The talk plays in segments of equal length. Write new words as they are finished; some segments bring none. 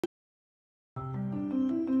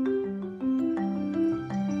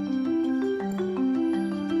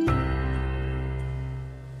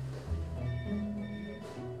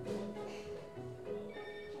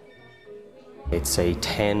It's a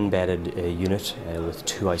 10-bedded unit with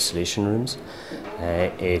 2 isolation rooms.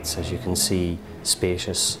 It's, as you can see,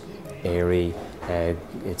 spacious, airy.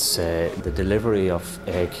 It's the delivery of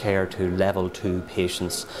care to level 2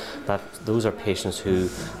 patients. Those are patients who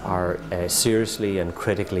are seriously and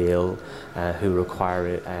critically ill, who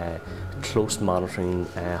require close monitoring,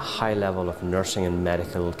 high level of nursing and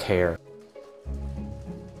medical care.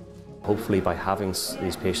 Hopefully, by having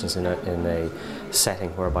these patients in a setting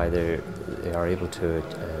whereby they are able to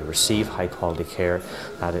receive high quality care,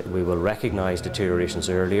 we will recognise deteriorations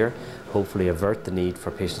earlier, hopefully avert the need for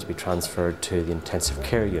patients to be transferred to the intensive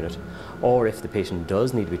care unit, or if the patient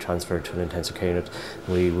does need to be transferred to an intensive care unit,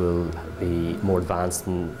 we will be more advanced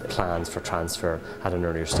in plans for transfer at an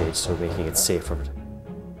earlier stage, so making it safer.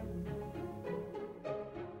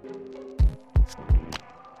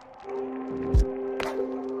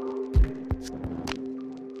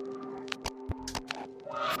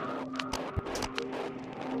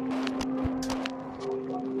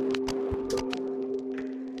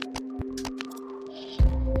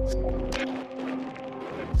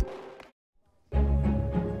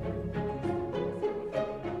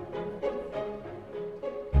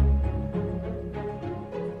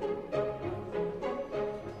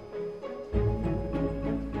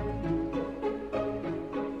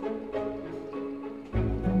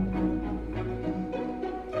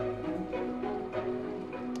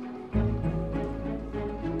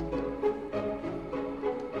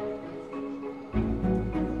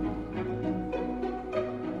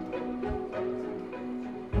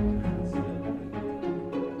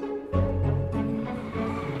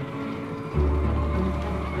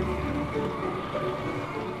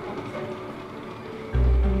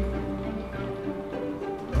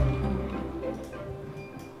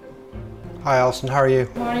 Hi Alison, how are you?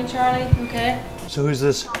 Morning Charlie, okay. So who's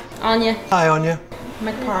this? Anya. Hi Anya.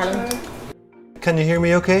 McParland. Can you hear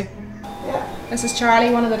me okay? Yeah. This is Charlie,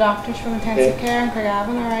 one of the doctors from intensive care in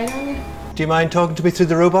Craigavon, alright Anya? Do you mind talking to me through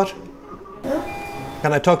the robot? Yeah.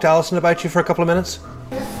 Can I talk to Alison about you for a couple of minutes?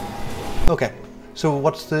 Yeah. Okay. So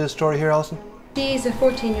what's the story here, Alison? She's a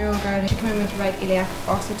 14-year-old girl. She came in with right iliac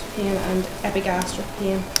ossett pain and epigastric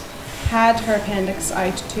pain. Had her appendix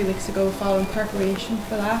out 2 weeks ago following perforation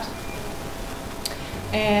for that.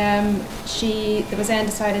 There was then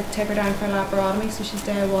decided to take her down for a laparotomy, so she's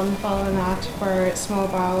day 1 following that for small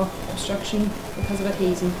bowel obstruction because of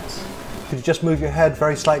adhesions. Could you just move your head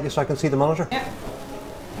very slightly so I can see the monitor? Yeah.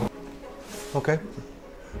 Okay.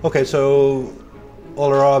 Okay, so all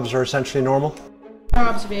her obs are essentially normal? Her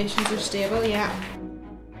observations are stable, yeah.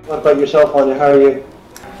 What about yourself, Anya? How are you?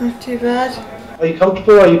 Not too bad. Are you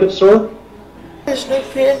comfortable? Are you a bit sore? There's no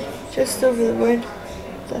pain, just over the wound.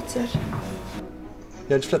 That's it.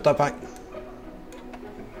 Yeah, just flip that back.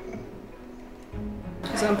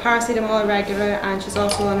 She's on paracetamol regular and she's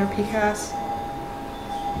also on her PCAS.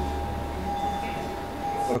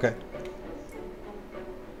 Okay.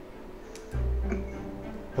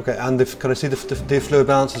 Okay, and can I see the fluid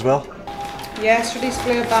balance as well? Yesterday's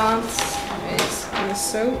fluid balance is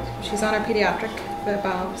so she's on her paediatric fluid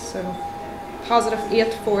balance, so positive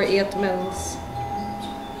 848 mils.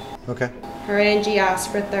 Okay. Her NG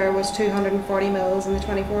aspirate there was 240 mils in the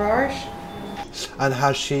 24 hours. And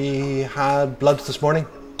has she had bloods this morning?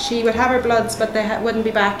 She would have her bloods, but they wouldn't be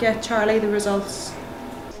back yet, Charlie, the results.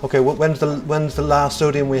 Okay, when's the last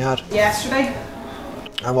sodium we had? Yesterday.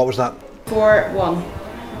 And what was that? 4-1.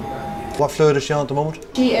 What fluid is she on at the moment?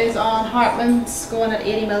 She is on Hartman's, going at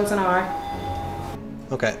 80 mils an hour.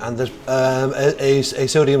 Okay, and there's a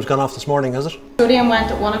sodium's gone off this morning, has it? Sodium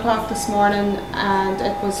went at 1 o'clock this morning and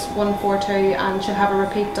it was 142, and she'll have a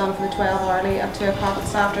repeat done for the 12 hourly at 2 o'clock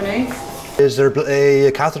this afternoon. Is there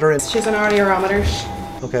a catheter in? She's on arteriometers.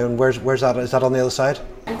 Okay, and where's that? Is that on the other side?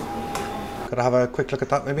 Could I have a quick look at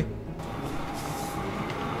that maybe?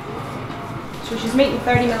 So she's meeting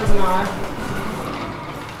 30 mils an hour.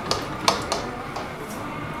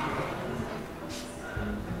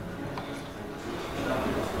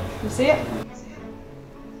 You see it?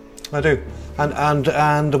 I do.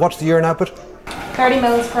 And what's the urine output? 30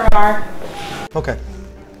 mils per hour. Okay.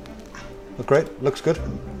 Well, great. Looks good.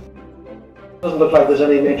 Doesn't look like there's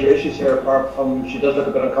any major issues here apart from she does look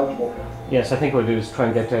a bit uncomfortable. Yes, I think what we'll do is try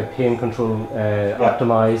and get pain control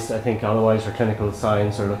optimised. I think otherwise her clinical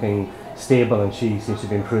signs are looking stable and she seems to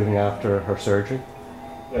be improving after her surgery.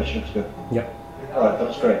 Yeah, she looks good. Yep. Alright,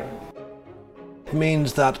 that's great. It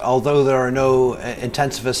means that although there are no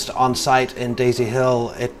intensivists on site in Daisy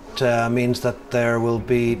Hill, it means that there will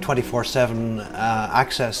be 24/7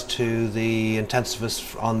 access to the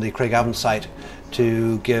intensivists on the Craigavon site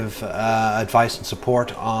to give advice and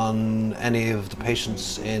support on any of the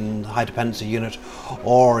patients in the high dependency unit,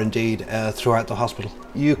 or indeed throughout the hospital.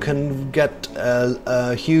 You can get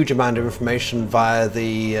a huge amount of information via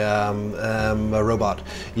the robot.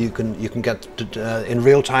 You can get in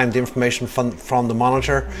real time the information from the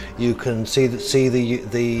monitor. You can see the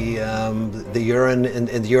urine in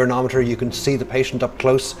the urinometer. You can see the patient up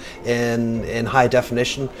close in high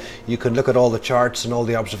definition. You can look at all the charts and all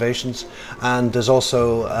the observations, and there's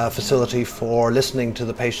also a facility for listening to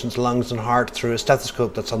the patient's lungs and heart through a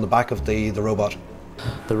stethoscope that's on the back of the robot.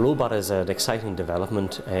 The robot is an exciting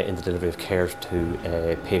development in the delivery of care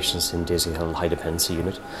to patients in Daisy Hill High Dependency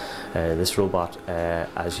Unit. This robot,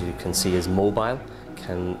 as you can see, is mobile,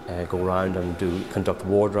 can go around and conduct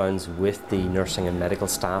ward rounds with the nursing and medical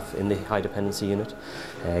staff in the high dependency unit,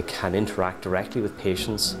 can interact directly with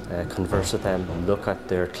patients, converse with them, look at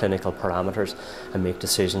their clinical parameters and make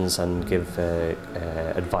decisions and give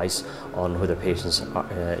advice on whether patients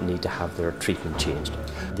need to have their treatment changed.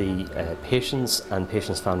 The patients and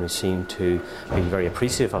patients' families seem to be very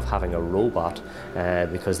appreciative of having a robot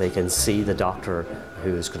because they can see the doctor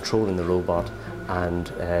who is controlling the robot, and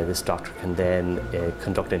this doctor can then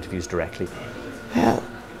conduct interviews directly. Well,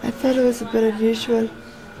 I thought it was a bit unusual,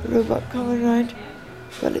 the robot coming around,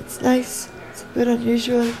 but it's nice. It's a bit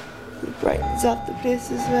unusual. It brightens up the place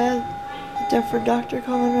as well. A different doctor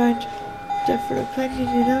coming around, different opinion,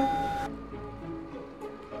 you know.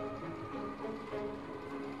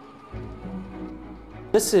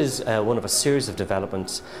 This is one of a series of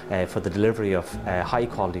developments for the delivery of high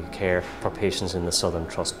quality care for patients in the Southern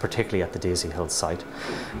Trust, particularly at the Daisy Hill site.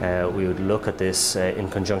 We would look at this in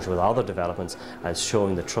conjunction with other developments as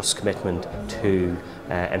showing the Trust's commitment to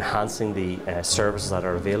enhancing the services that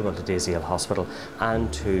are available at Daisy Hill Hospital,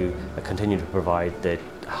 and to continue to provide the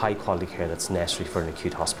high quality care that's necessary for an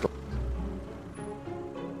acute hospital.